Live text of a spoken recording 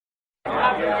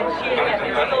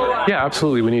Yeah,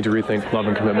 absolutely. We need to rethink love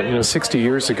and commitment. 60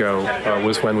 years ago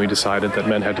was when we decided that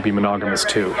men had to be monogamous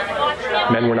too.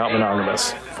 Men were not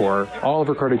monogamous for all of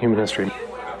recorded human history.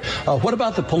 What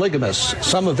about the polygamists?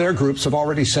 Some of their groups have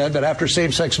already said that after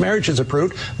same-sex marriage is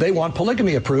approved, they want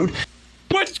polygamy approved.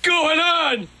 What's going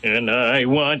on? And I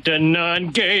want a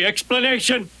non-gay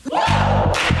explanation.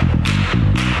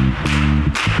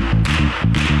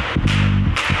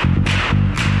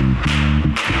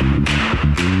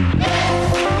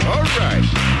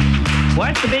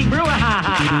 What's the big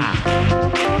brouhaha?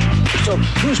 So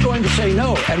who's going to say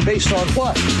no, and based on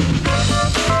what?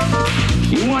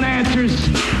 You want answers?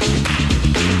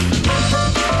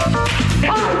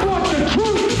 I want the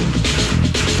truth!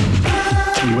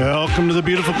 Welcome to the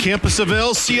beautiful campus of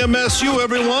LCMSU,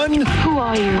 everyone. Who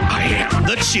are you? I am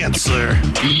the Chancellor.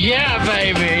 Yeah,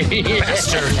 baby.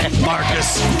 Pastor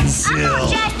Marcus Zill.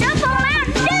 Just up on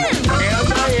Mountain Dew.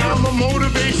 And I am a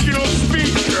motivational speaker.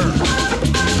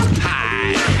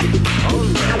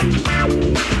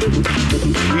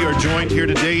 We are joined here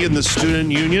today in the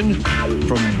Student Union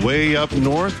from way up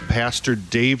north, Pastor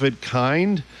David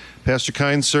Kind. Pastor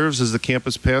Kind serves as the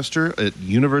campus pastor at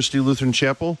University Lutheran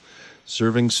Chapel,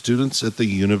 serving students at the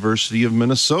University of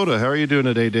Minnesota. How are you doing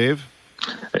today, Dave?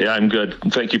 Yeah, I'm good.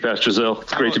 Thank you, Pastor Zill.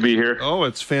 It's great to be here. Oh,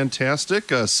 it's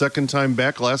fantastic. Second time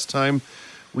back. Last time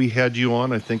we had you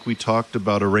on, I think we talked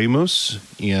about Oremus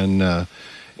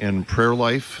and prayer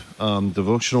life,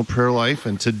 devotional prayer life.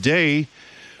 And today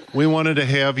we wanted to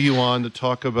have you on to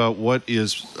talk about what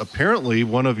is apparently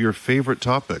one of your favorite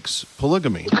topics,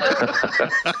 polygamy.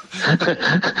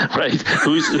 Right.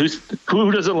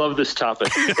 Who doesn't love this topic?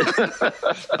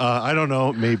 I don't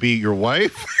know, maybe your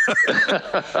wife.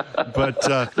 But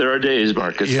there are days,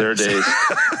 Marcus. Yes. There are days.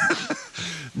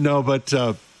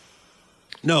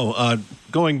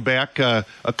 Going back a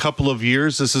couple of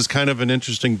years, this is kind of an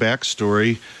interesting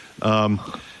backstory.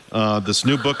 This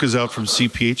new book is out from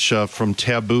CPH, From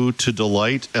Taboo to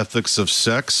Delight, Ethics of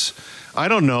Sex. I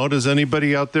don't know, does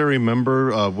anybody out there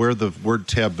remember where the word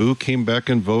taboo came back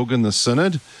in vogue in the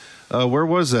Synod? Where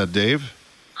was that, Dave?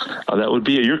 That would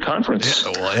be at your conference.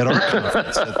 Yeah, well, at our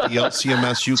conference, at the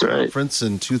LCMSU conference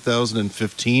in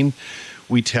 2015.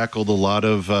 We tackled a lot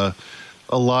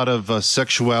of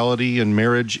sexuality and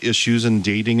marriage issues and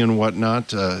dating and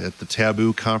whatnot at the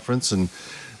Taboo conference and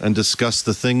discuss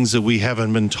the things that we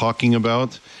haven't been talking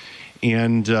about.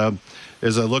 And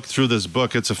as I look through this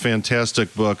book, it's a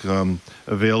fantastic book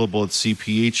available at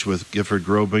CPH with Gifford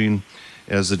Grobine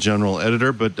as the general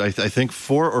editor. But I think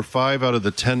 4 or 5 out of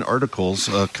the 10 articles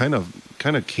kind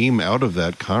of came out of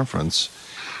that conference.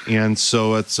 And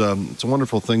so it's a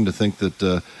wonderful thing to think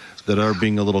that our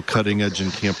being a little cutting edge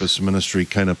in campus ministry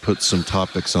kind of put some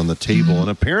topics on the table. And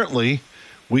apparently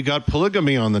we got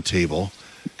polygamy on the table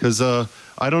because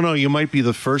I don't know, you might be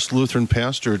the first Lutheran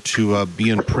pastor to be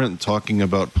in print talking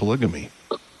about polygamy.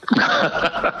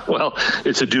 Well,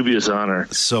 it's a dubious honor,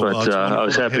 so, but I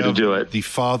was happy to do it. The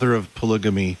father of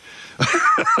polygamy.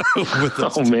 With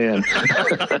us. Oh, man.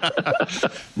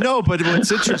 No, but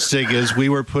what's interesting is we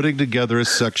were putting together a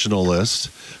sectional list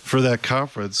for that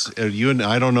conference. And you and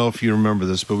I don't know if you remember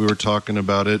this, but we were talking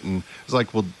about it. And it was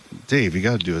like, well, Dave, you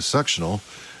got to do a sectional.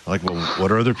 I'm like, well,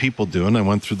 what are other people doing? I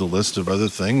went through the list of other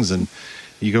things. And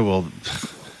you go, well,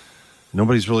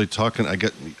 nobody's really talking. I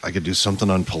could do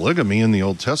something on polygamy in the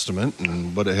Old Testament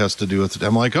and what it has to do with it.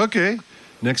 I'm like, okay.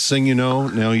 Next thing you know,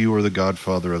 now you are the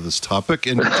godfather of this topic,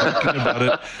 and you're talking about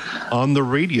it on the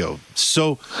radio.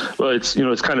 So, well, it's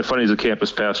kind of funny as a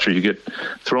campus pastor, you get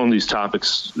thrown these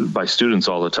topics by students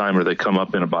all the time, or they come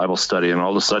up in a Bible study, and all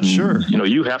of a sudden,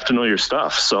 you have to know your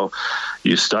stuff. So,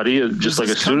 you study it just like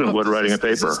a student would writing a paper.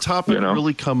 Does this topic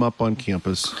really come up on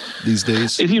campus these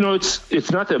days?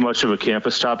 It's not that much of a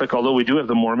campus topic, although we do have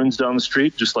the Mormons down the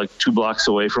street, just like 2 blocks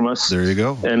away from us. There you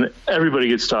go. And everybody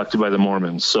gets talked to by the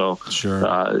Mormons. So,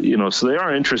 sure. So they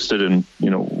are interested in,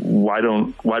 why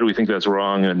do we think that's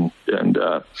wrong? And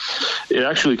it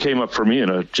actually came up for me in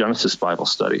a Genesis Bible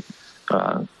study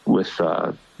with,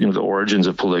 the origins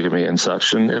of polygamy and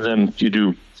such. And then you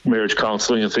do marriage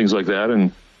counseling and things like that.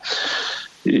 And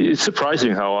it's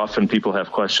surprising how often people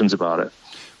have questions about it.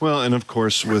 Well, and of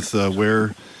course, with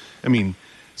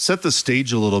set the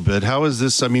stage a little bit. How is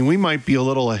this? We might be a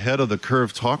little ahead of the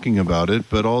curve talking about it,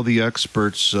 but all the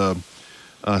experts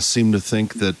seem to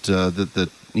think that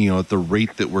at the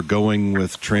rate that we're going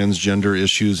with transgender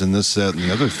issues and this, that, and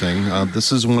the other thing,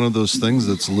 this is one of those things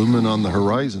that's looming on the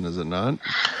horizon, is it not?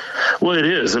 Well, it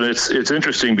is, and it's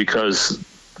interesting because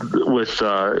with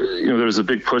there was a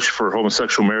big push for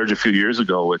homosexual marriage a few years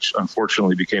ago, which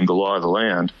unfortunately became the law of the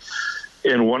land.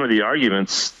 And one of the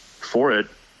arguments for it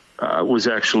was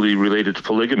actually related to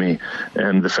polygamy,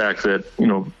 and the fact that, you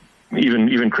know,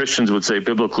 even Christians would say,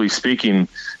 biblically speaking,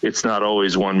 it's not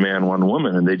always one man, one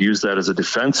woman, and they'd use that as a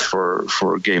defense for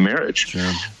gay marriage.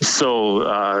 Sure.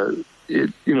 So,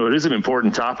 it is an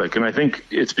important topic, and I think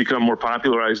it's become more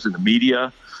popularized in the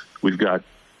media. We've got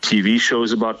TV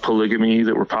shows about polygamy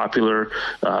that were popular,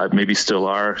 maybe still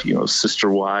are, you know, Sister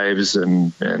Wives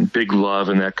and Big Love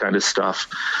and that kind of stuff.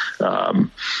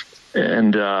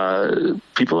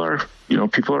 People are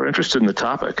interested in the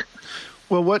topic.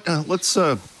 Well, let's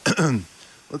kind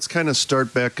of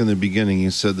start back in the beginning.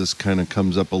 You said this kind of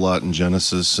comes up a lot in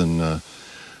Genesis, and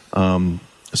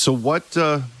so what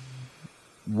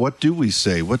do we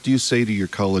say? What do you say to your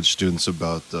college students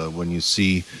about when you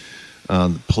see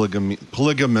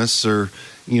polygamists, or,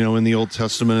 you know, in the Old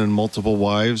Testament, and multiple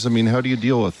wives? I mean, how do you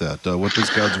deal with that? What does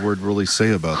God's word really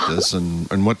say about this,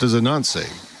 and what does it not say?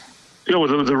 You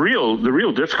know, the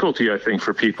real difficulty, I think,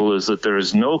 for people is that there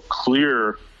is no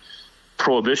clear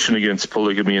prohibition against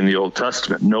polygamy in the Old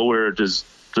Testament. Nowhere does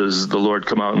the Lord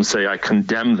come out and say, I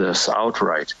condemn this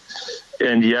outright.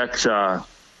 And yet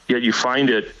you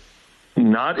find it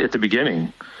not at the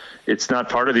beginning. It's not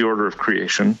part of the order of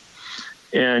creation.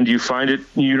 And you find it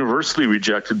universally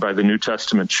rejected by the New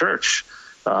Testament church,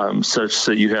 such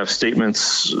that you have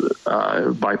statements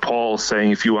by Paul saying,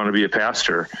 if you want to be a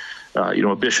pastor,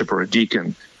 a bishop or a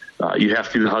deacon, you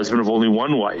have to be the husband of only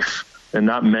one wife and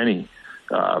not many.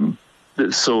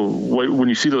 So when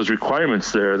you see those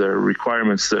requirements there, they're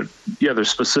requirements that, they're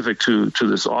specific to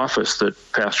this office that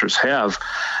pastors have,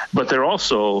 but they're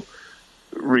also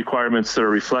requirements that are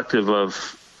reflective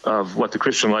of what the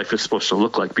Christian life is supposed to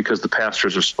look like, because the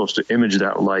pastors are supposed to image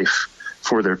that life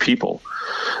for their people.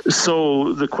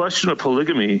 So the question of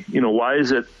polygamy, you know, why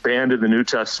is it banned in the New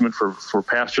Testament for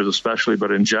pastors especially,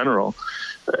 but in general,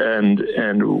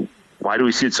 and why do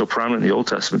we see it so prominent in the Old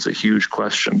Testament? It's a huge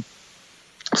question.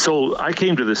 So I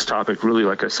came to this topic really,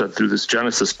 like I said, through this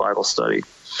Genesis Bible study.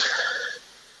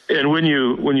 And when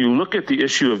you look at the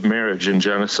issue of marriage in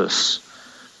Genesis,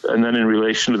 and then in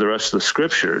relation to the rest of the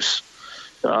scriptures,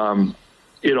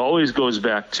 it always goes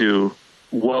back to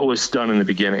what was done in the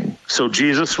beginning. So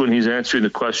Jesus, when he's answering the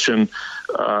question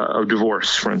of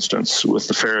divorce, for instance, with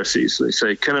the Pharisees, they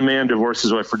say, can a man divorce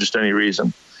his wife for just any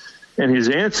reason? And his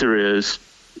answer is,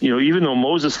 you know, even though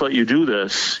Moses let you do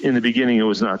this, in the beginning it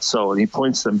was not so. And he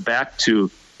points them back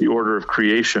to the order of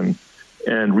creation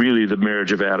and really the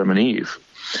marriage of Adam and Eve.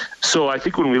 So I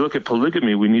think when we look at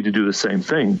polygamy, we need to do the same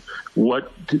thing.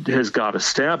 What has God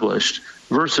established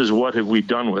versus what have we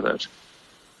done with it?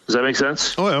 Does that make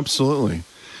sense? Oh, absolutely.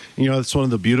 You know, that's one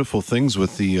of the beautiful things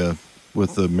with the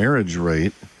marriage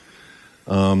rite.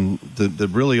 The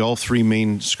really all three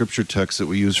main scripture texts that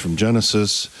we use from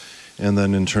Genesis, and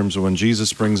then in terms of when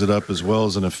Jesus brings it up, as well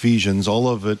as in Ephesians, all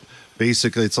of it,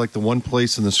 basically, it's like the one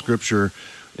place in the scripture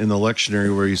in the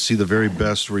lectionary where you see the very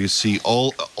best, where you see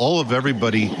all of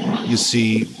everybody. You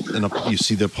see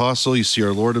the apostle, you see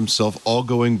our Lord himself, all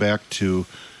going back to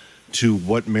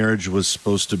what marriage was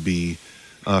supposed to be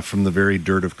from the very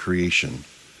dirt of creation.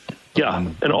 Yeah,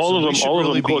 and all of them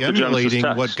quote the Genesis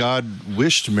text. What God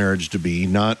wished marriage to be,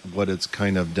 not what it's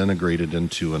kind of denigrated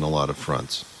into in a lot of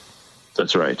fronts.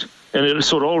 That's right. And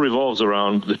so it all revolves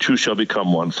around the two shall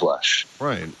become one flesh.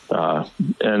 Right.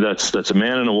 And that's a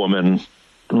man and a woman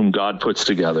whom God puts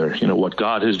together. You know, what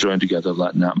God has joined together,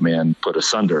 let not man put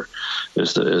asunder,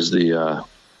 as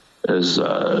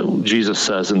Jesus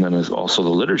says, and then also the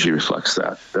liturgy reflects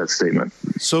that statement.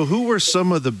 So who were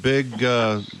some of the big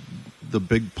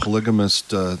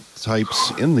polygamist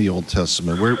types in the Old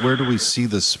Testament? Where do we see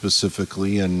this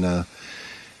specifically? And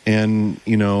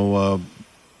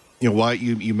why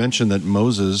you mentioned that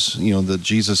Moses, that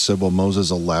Jesus said, well, Moses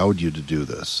allowed you to do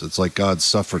this. It's like God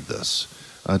suffered this.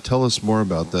 Tell us more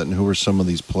about that, and who are some of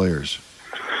these players?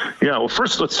 Yeah, well,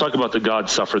 first let's talk about the God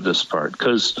suffered this part,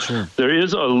 because there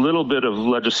is a little bit of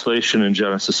legislation in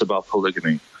Genesis about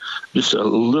polygamy, just a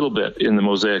little bit in the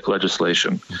Mosaic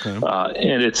legislation. Okay.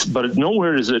 But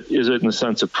nowhere is it in the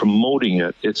sense of promoting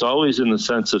it. It's always in the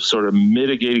sense of sort of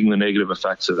mitigating the negative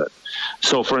effects of it.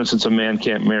 So, for instance, a man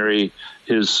can't marry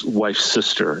his wife's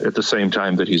sister at the same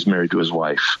time that he's married to his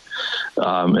wife.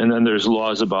 And then there's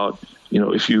laws about,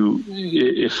 if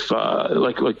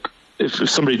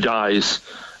somebody dies,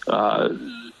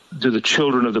 do the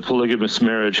children of the polygamous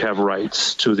marriage have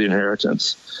rights to the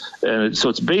inheritance? And so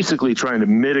it's basically trying to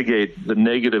mitigate the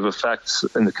negative effects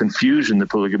and the confusion that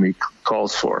polygamy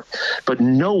calls for. But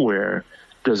nowhere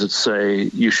does it say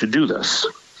you should do this.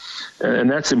 And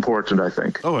that's important, I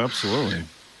think. Oh, absolutely.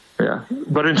 Yeah.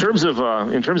 But in terms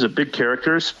of big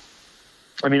characters,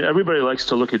 I mean, everybody likes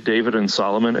to look at David and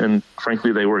Solomon, and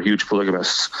frankly, they were huge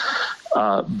polygamists.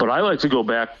 But I like to go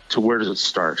back to where does it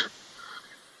start?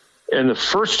 And the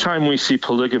first time we see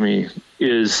polygamy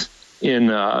is in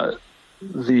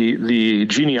the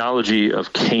genealogy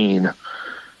of Cain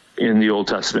in the Old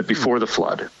Testament before the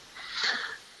flood.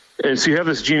 And so you have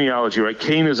this genealogy, right?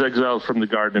 Cain is exiled from the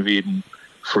Garden of Eden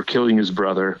for killing his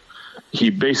brother. He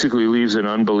basically leaves in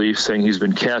unbelief, saying he's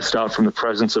been cast out from the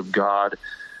presence of God,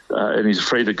 and he's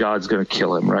afraid that God's going to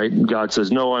kill him, right? And God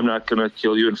says, no, I'm not going to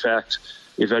kill you. In fact,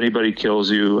 if anybody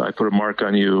kills you, I put a mark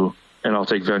on you, and I'll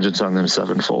take vengeance on them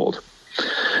sevenfold.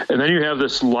 And then you have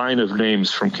this line of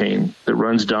names from Cain that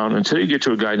runs down until you get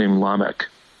to a guy named Lamech.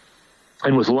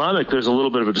 And with Lamech, there's a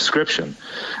little bit of a description.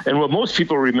 And what most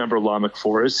people remember Lamech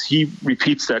for is he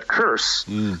repeats that curse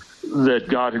that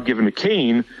God had given to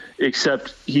Cain,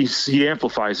 except he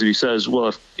amplifies it. He says,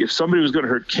 well, if somebody was going to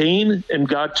hurt Cain and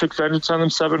God took vengeance on them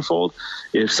sevenfold,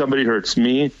 if somebody hurts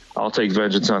me, I'll take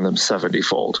vengeance on them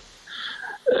 70-fold.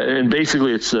 And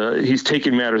basically, it's he's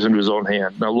taking matters into his own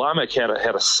hand. Now, Lamech had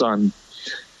a son,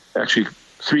 actually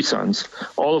 3 sons,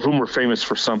 all of whom were famous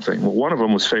for something. Well, one of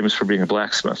them was famous for being a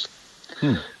blacksmith.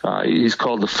 He's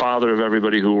called the father of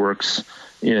everybody who works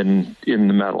in the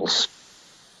metals.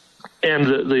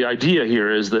 And the idea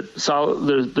here is that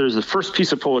there's the first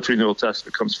piece of poetry in the Old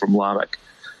Testament comes from Lamech.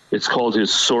 It's called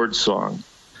his sword song.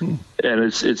 And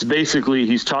it's basically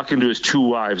he's talking to his 2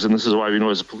 wives, and this is why we know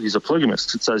he's a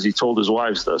polygamist. It says he told his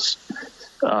wives this.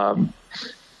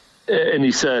 And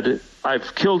he said,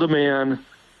 I've killed a man,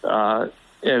 and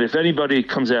if anybody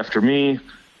comes after me,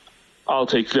 I'll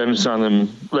take vengeance on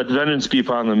them. Let vengeance be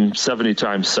upon them 70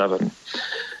 times 7.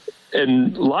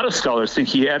 And a lot of scholars think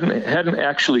he hadn't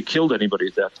actually killed anybody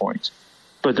at that point,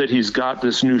 but that he's got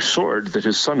this new sword that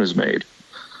his son has made.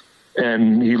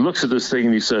 And he looks at this thing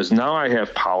and he says, now I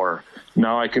have power.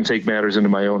 Now I can take matters into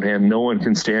my own hand. No one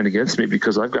can stand against me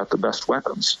because I've got the best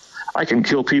weapons. I can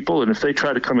kill people, and if they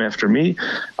try to come after me,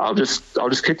 I'll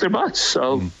just kick their butts.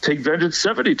 I'll take vengeance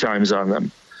 70 times on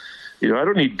them. I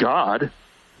don't need God.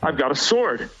 I've got a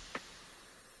sword.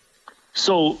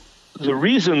 So the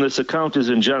reason this account is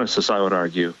in Genesis, I would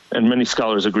argue, and many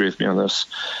scholars agree with me on this,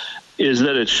 is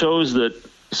that it shows that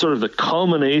sort of the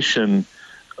culmination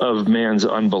of man's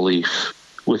unbelief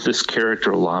with this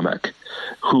character Lamech,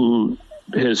 who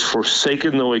has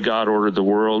forsaken the way God ordered the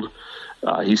world.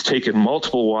 He's taken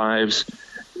multiple wives.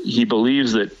 He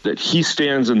believes that he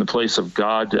stands in the place of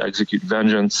God to execute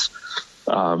vengeance.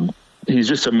 He's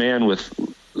just a man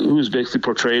who's basically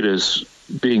portrayed as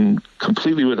being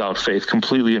completely without faith,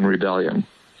 completely in rebellion.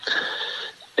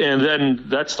 And then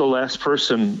that's the last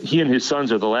person. He and his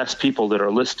sons are the last people that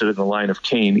are listed in the line of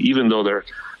Cain, even though there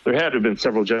had to have been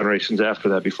several generations after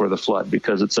that before the flood,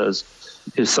 because it says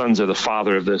his sons are the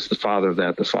father of this, the father of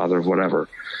that, the father of whatever,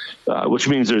 which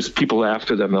means there's people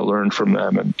after them that learned from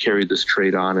them and carried this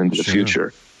trait on into the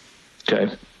future.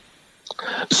 Okay.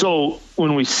 So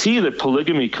when we see that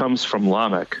polygamy comes from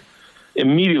Lamech,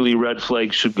 immediately red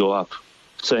flags should go up,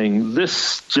 saying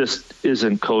this just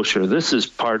isn't kosher. This is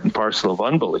part and parcel of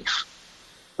unbelief.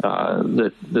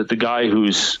 That the guy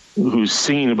who's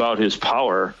singing about his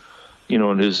power,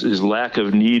 and his lack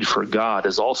of need for God,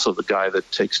 is also the guy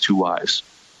that takes 2 wives,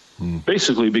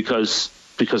 basically because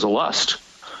of lust.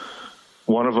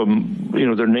 One of them,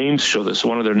 their names show this.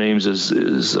 One of their names is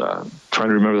trying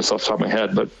to remember this off the top of my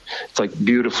head, but it's like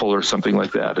Beautiful or something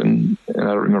like that, and I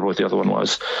don't remember what the other one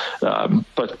was.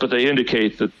 But they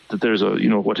indicate that there's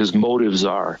what his motives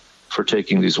are for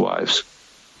taking these wives.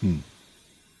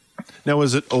 Now,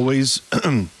 is it always?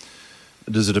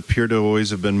 Does it appear to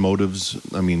always have been motives?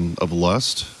 I mean, of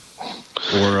lust,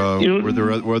 or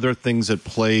were there things at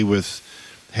play with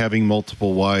having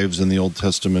multiple wives in the Old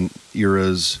Testament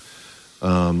eras?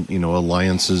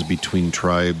 Alliances between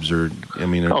tribes, or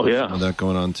some of that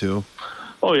going on too.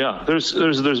 Oh yeah,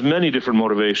 there's many different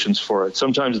motivations for it.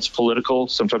 Sometimes it's political,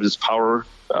 sometimes it's power.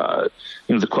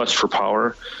 The quest for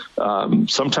power.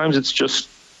 Sometimes it's just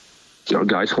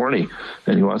guy's horny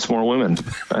and he wants more women.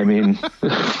 I mean,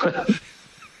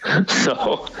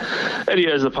 so, and he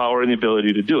has the power and the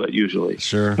ability to do it usually.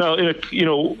 Sure. Now,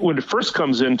 when it first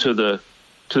comes into the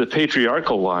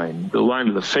patriarchal line, the line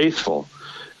of the faithful,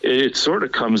 it sort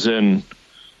of comes in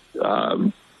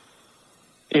a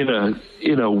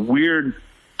weird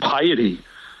piety.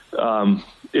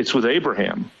 It's with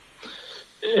Abraham,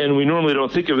 and we normally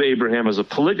don't think of Abraham as a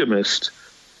polygamist,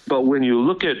 but when you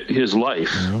look at his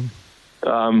life,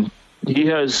 he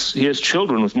has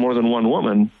children with more than one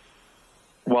woman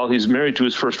while he's married to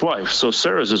his first wife. So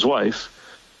Sarah's his wife,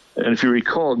 and if you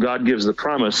recall, God gives the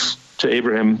promise to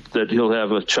Abraham that he'll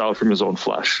have a child from his own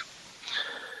flesh.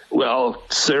 well,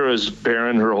 Sarah's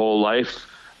barren her whole life.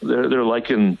 They're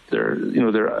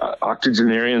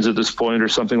octogenarians at this point or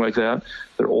something like that.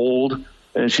 They're old.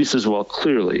 And she says, well,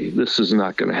 clearly this is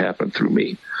not going to happen through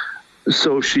me.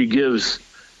 So she gives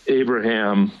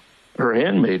Abraham her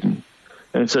handmaiden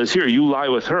and says, here, you lie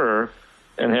with her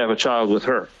and have a child with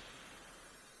her.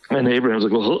 And Abraham's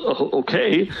like, well,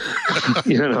 okay,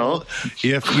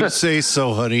 If you say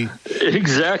so, honey.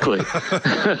 Exactly.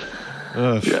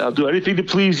 Yeah, I'll do anything to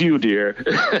please you, dear.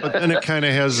 But then it kind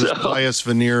of has this biased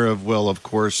veneer of, well, of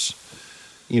course,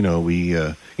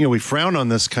 we frown on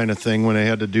this kind of thing when it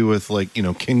had to do with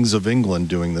kings of England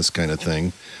doing this kind of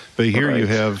thing. But here you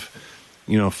have,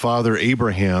 Father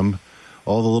Abraham,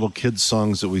 all the little kids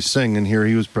songs that we sing, and here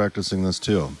he was practicing this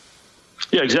too.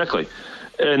 Yeah, exactly.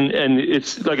 And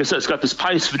it's, like I said, it's got this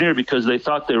pious veneer because they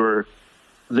thought they were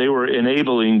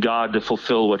enabling God to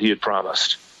fulfill what he had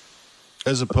promised.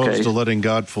 As opposed to letting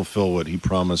God fulfill what he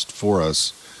promised for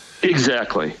us.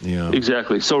 Exactly. Yeah.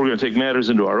 Exactly. So we're going to take matters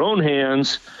into our own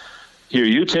hands. Here,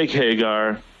 you take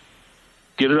Hagar,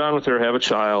 get it on with her, have a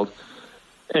child.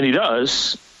 And he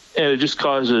does. And it just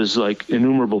causes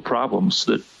innumerable problems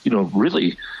that,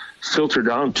 really filter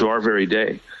down to our very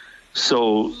day.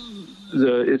 So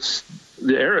the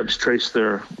Arabs trace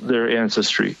their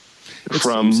ancestry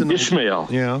from Ishmael.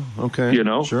 Yeah, okay.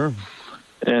 Sure.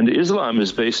 And Islam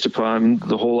is based upon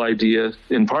the whole idea,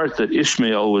 in part, that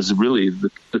Ishmael was really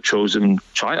the chosen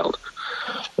child,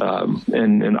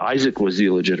 and Isaac was the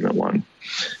illegitimate one.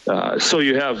 So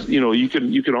you have, you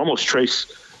can almost trace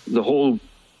the whole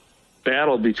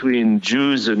battle between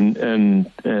Jews and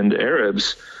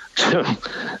Arabs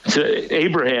to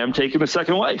Abraham taking the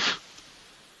second wife.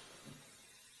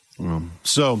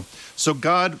 So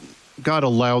God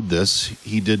allowed this.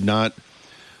 He did not.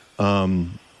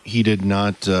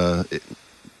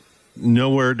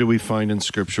 Nowhere do we find in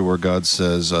Scripture where God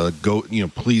says, "Go,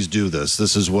 please do this.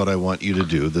 This is what I want you to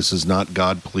do." This is not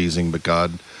God pleasing, but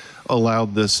God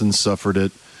allowed this and suffered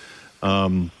it.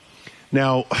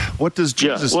 Now, what does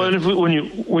Jesus? Yeah. Well,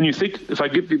 and when you think,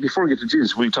 before we get to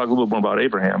Jesus, we talk a little bit more about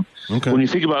Abraham. Okay. When you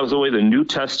think about the way the New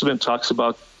Testament talks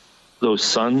about those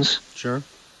sons, sure,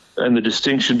 and the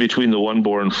distinction between the one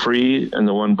born free and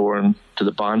the one born to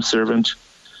the bondservant.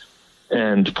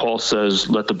 And Paul says,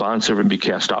 let the bondservant be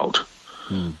cast out.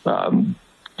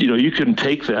 You can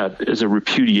take that as a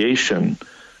repudiation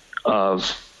of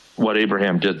what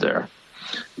Abraham did there.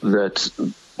 That,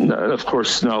 of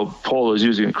course, now Paul is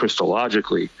using it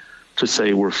Christologically to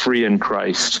say we're free in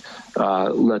Christ.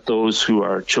 Let those who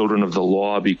are children of the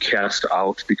law be cast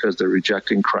out because they're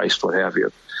rejecting Christ, what have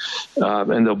you.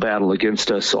 And they'll battle against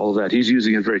us, all that. He's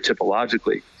using it very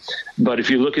typologically. But if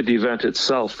you look at the event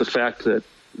itself, the fact that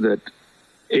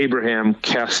Abraham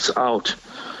casts out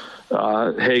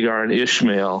Hagar and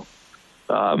Ishmael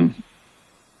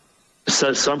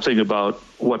says something about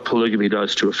what polygamy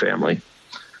does to a family,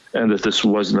 and that this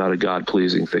was not a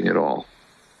God-pleasing thing at all.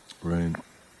 Right.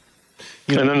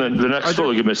 And then the next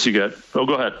polygamist you get. Oh,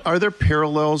 go ahead. Are there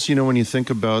parallels, when you think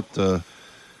about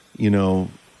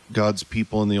God's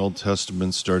people in the Old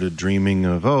Testament started dreaming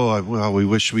of, we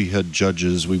wish we had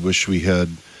judges, we wish we had,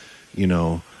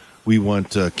 we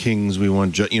want kings, we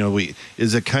want,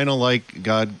 is it kind of like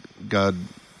God,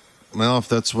 well,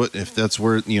 if that's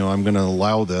where, I'm going to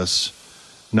allow this,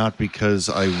 not because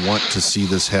I want to see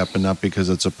this happen, not because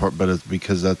it's a part, but it's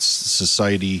because that's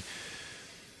society.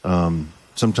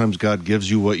 Sometimes God gives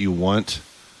you what you want,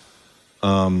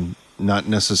 not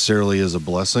necessarily as a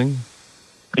blessing.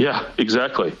 Yeah,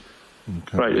 exactly.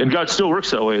 Okay. Right. And God still works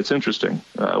that way. It's interesting.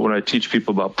 When I teach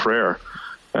people about prayer,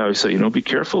 I always say, be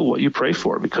careful what you pray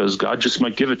for, because God just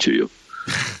might give it to you.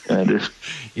 And if,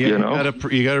 you got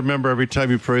to remember every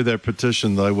time you pray that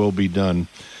petition, thy will be done.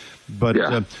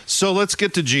 But so let's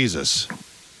get to Jesus.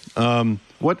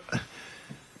 What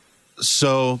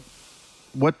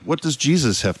does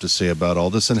Jesus have to say about all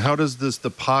this, and how does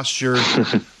the posture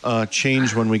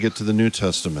change when we get to the New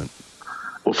Testament?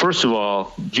 Well, first of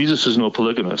all, Jesus is no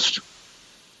polygamist.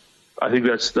 I think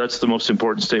that's the most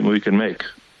important statement we can make.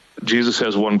 Jesus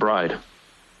has one bride,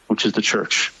 which is the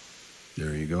church.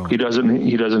 There you go. He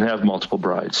doesn't have multiple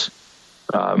brides.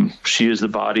 She is the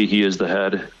body, he is the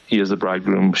head, he is the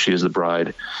bridegroom, she is the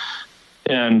bride.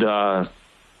 And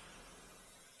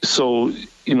so,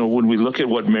 when we look at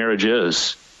what marriage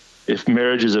is, if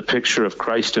marriage is a picture of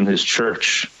Christ and his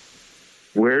church,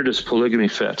 where does polygamy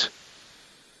fit?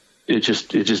 It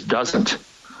just doesn't.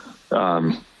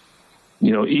 Even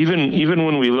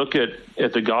when we look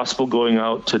at the gospel going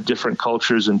out to different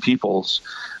cultures and peoples,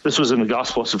 this was in the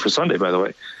gospel lesson for Sunday, by the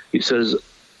way. He says,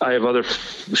 I have other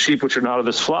sheep which are not of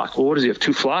this flock. Well, what does he have,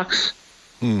 2 flocks?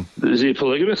 Is he a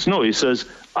polygamist? No, he says,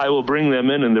 I will bring them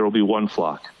in and there will be one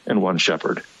flock and one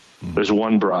shepherd. There's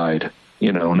one bride,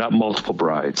 not multiple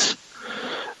brides.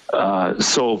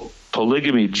 So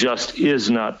polygamy just is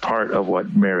not part of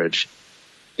what marriage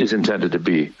is intended to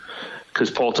be. Because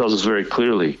Paul tells us very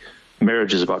clearly,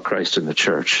 marriage is about Christ and the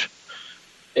church.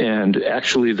 And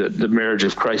actually the marriage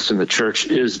of Christ and the church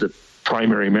is the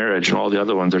primary marriage, and all the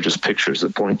other ones are just pictures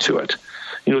that point to it.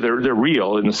 They're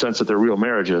real in the sense that they're real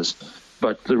marriages,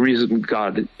 but the reason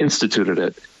God instituted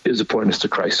it is to point us to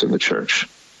Christ and the church.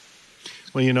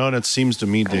 Well, and it seems to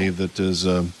me, Dave, that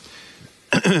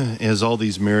as all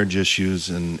these marriage issues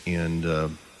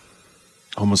and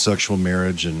homosexual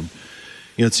marriage, and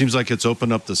it seems like it's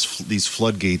opened up these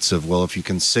floodgates of, well, if you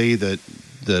can say that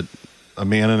a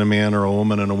man and a man or a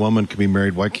woman and a woman can be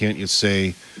married, why can't you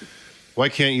say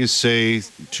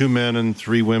 2 men and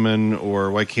 3 women?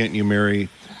 Or why can't you marry?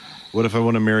 What if I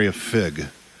want to marry a fig?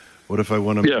 What if I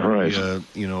want to marry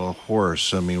a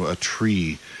horse? A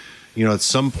tree. At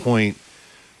some point,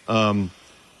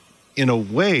 in a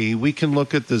way, we can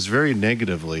look at this very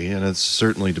negatively, and it's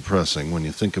certainly depressing when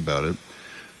you think about it.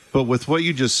 But with what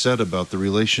you just said about the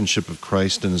relationship of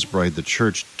Christ and his bride, the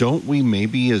church, don't we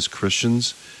maybe as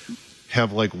Christians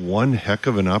have one heck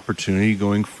of an opportunity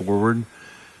going forward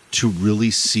to really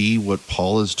see what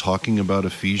Paul is talking about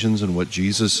Ephesians and what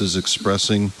Jesus is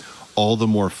expressing all the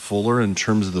more fuller in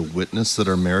terms of the witness that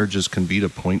our marriages can be to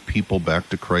point people back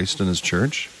to Christ and his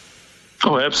church?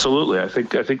 Oh, absolutely. I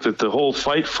think that the whole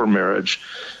fight for marriage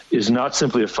is not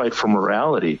simply a fight for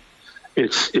morality.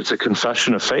 It's a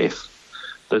confession of faith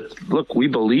that, look, we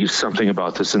believe something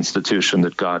about this institution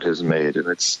that God has made. And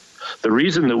it's the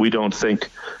reason that we don't think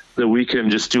that we can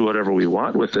just do whatever we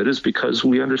want with it is because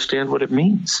we understand what it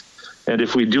means. And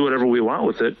if we do whatever we want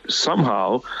with it,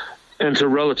 somehow, and to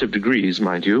relative degrees,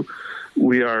 mind you,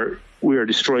 we are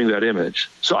destroying that image.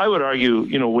 So I would argue,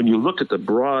 when you look at the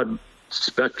broad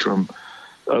spectrum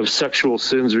of sexual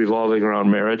sins revolving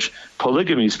around marriage,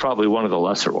 polygamy is probably one of the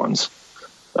lesser ones.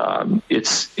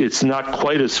 It's not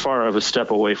quite as far of a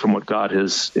step away from what God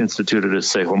has instituted as,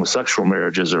 say, homosexual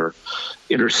marriages or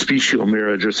interspecial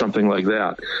marriage or something like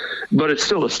that. But it's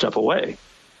still a step away.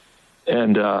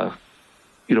 And,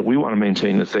 we want to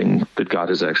maintain the thing that God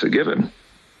has actually given.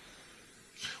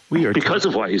 Because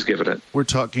of why he's given it. We're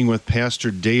talking with Pastor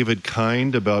David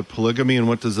Kind about polygamy and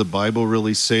what does the Bible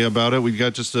really say about it. We've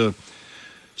got just a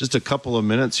couple of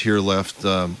minutes here left,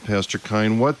 Pastor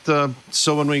Kind.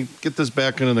 So when we get this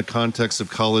back into the context of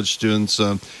college students,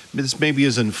 this maybe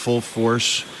is in full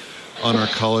force on our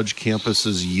college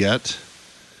campuses yet,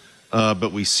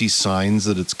 but we see signs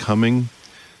that it's coming.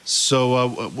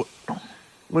 So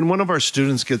when one of our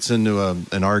students gets into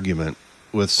an argument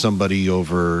with somebody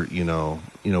over,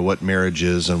 what marriage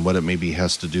is and what it maybe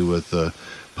has to do with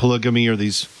polygamy or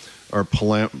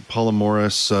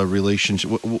polyamorous relationship,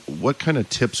 what kind of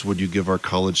tips would you give our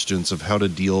college students of how to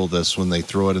deal with this when they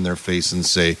throw it in their face and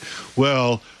say,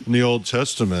 well, in the Old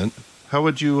Testament? How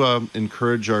would you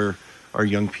encourage our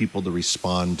young people to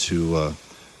respond to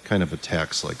kind of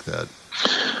attacks like that?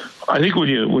 I think when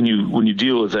you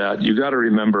deal with that, you got to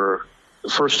remember,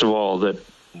 first of all, that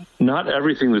not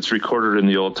everything that's recorded in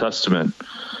the Old Testament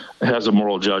has a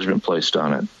moral judgment placed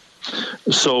on it.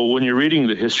 So when you're reading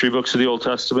the history books of the Old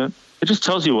Testament, it just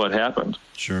tells you what happened.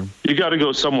 Sure. You got to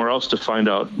go somewhere else to find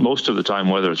out most of the time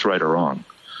whether it's right or wrong.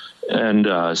 And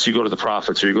so you go to the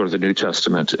prophets or you go to the New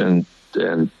Testament, and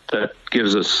that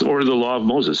gives us, or the law of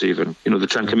Moses even, the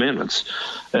 10 Commandments.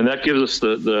 And that gives us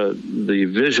the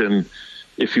vision,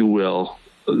 if you will,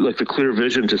 like the clear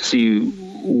vision to see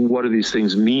what do these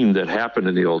things mean that happened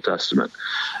in the Old Testament.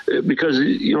 Because,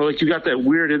 you got that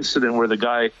weird incident where the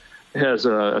guy has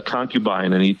a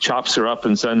concubine and he chops her up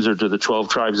and sends her to the 12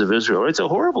 tribes of Israel. It's a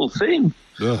horrible thing.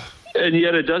 Ugh. And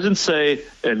yet it doesn't say,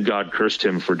 and God cursed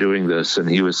him for doing this and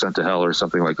he was sent to hell or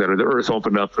something like that, or the earth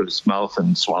opened up his mouth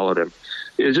and swallowed him.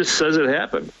 It just says it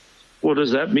happened. Well,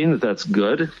 does that mean that that's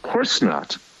good? Of course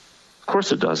not. Of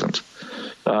course it doesn't.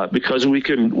 Because we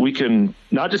can,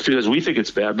 not just because we think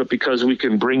it's bad, but because we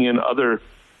can bring in other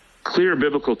clear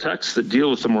biblical texts that deal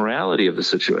with the morality of the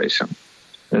situation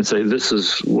and say, this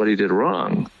is what he did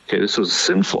wrong. Okay, this was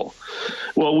sinful.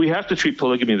 Well, we have to treat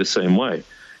polygamy the same way.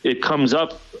 It comes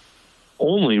up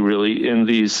only really in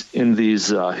these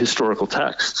historical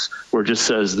texts where it just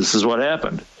says this is what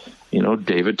happened.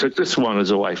 David took this one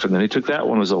as a wife, and then he took that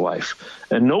one as a wife.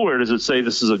 And nowhere does it say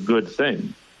this is a good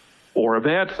thing or a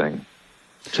bad thing.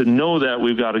 To know that,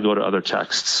 we've got to go to other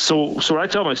texts. So what I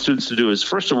tell my students to do is,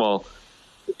 first of all,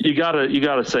 you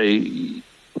gotta say,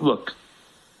 look,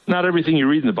 not everything you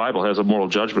read in the Bible has a moral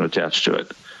judgment attached to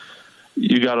it.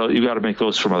 you gotta make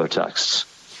those from other texts.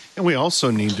 And we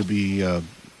also need to be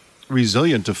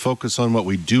resilient to focus on what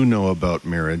we do know about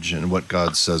marriage and what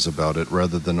God says about it,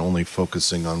 rather than only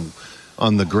focusing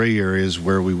on the gray areas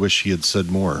where we wish He had said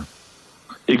more.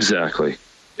 Exactly.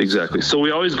 So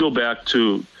we always go back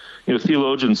to,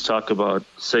 theologians talk about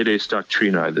sedes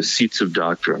doctrinae, the seats of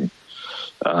doctrine.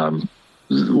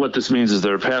 What this means is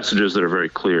there are passages that are very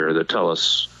clear that tell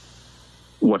us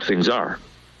what things are.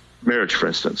 Marriage, for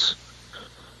instance.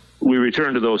 We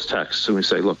return to those texts and we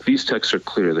say, look, these texts are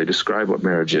clear. They describe what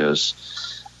marriage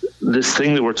is. This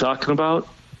thing that we're talking about,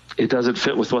 it doesn't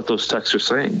fit with what those texts are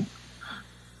saying.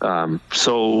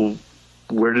 So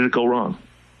where did it go wrong?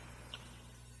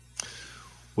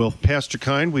 Well, Pastor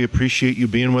Kind, we appreciate you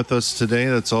being with us today.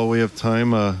 That's all we have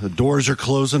time. The doors are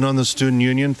closing on the Student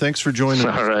Union. Thanks for joining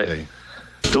us today.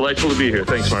 Delightful to be here.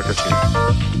 Thanks, Marcus.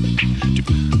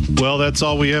 Well, that's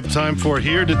all we have time for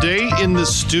here today in the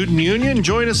Student Union.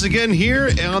 Join us again here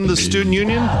on the Student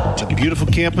Union, the beautiful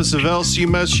campus of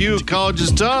LCMSU. College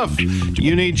is tough.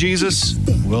 You need Jesus?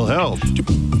 We'll help.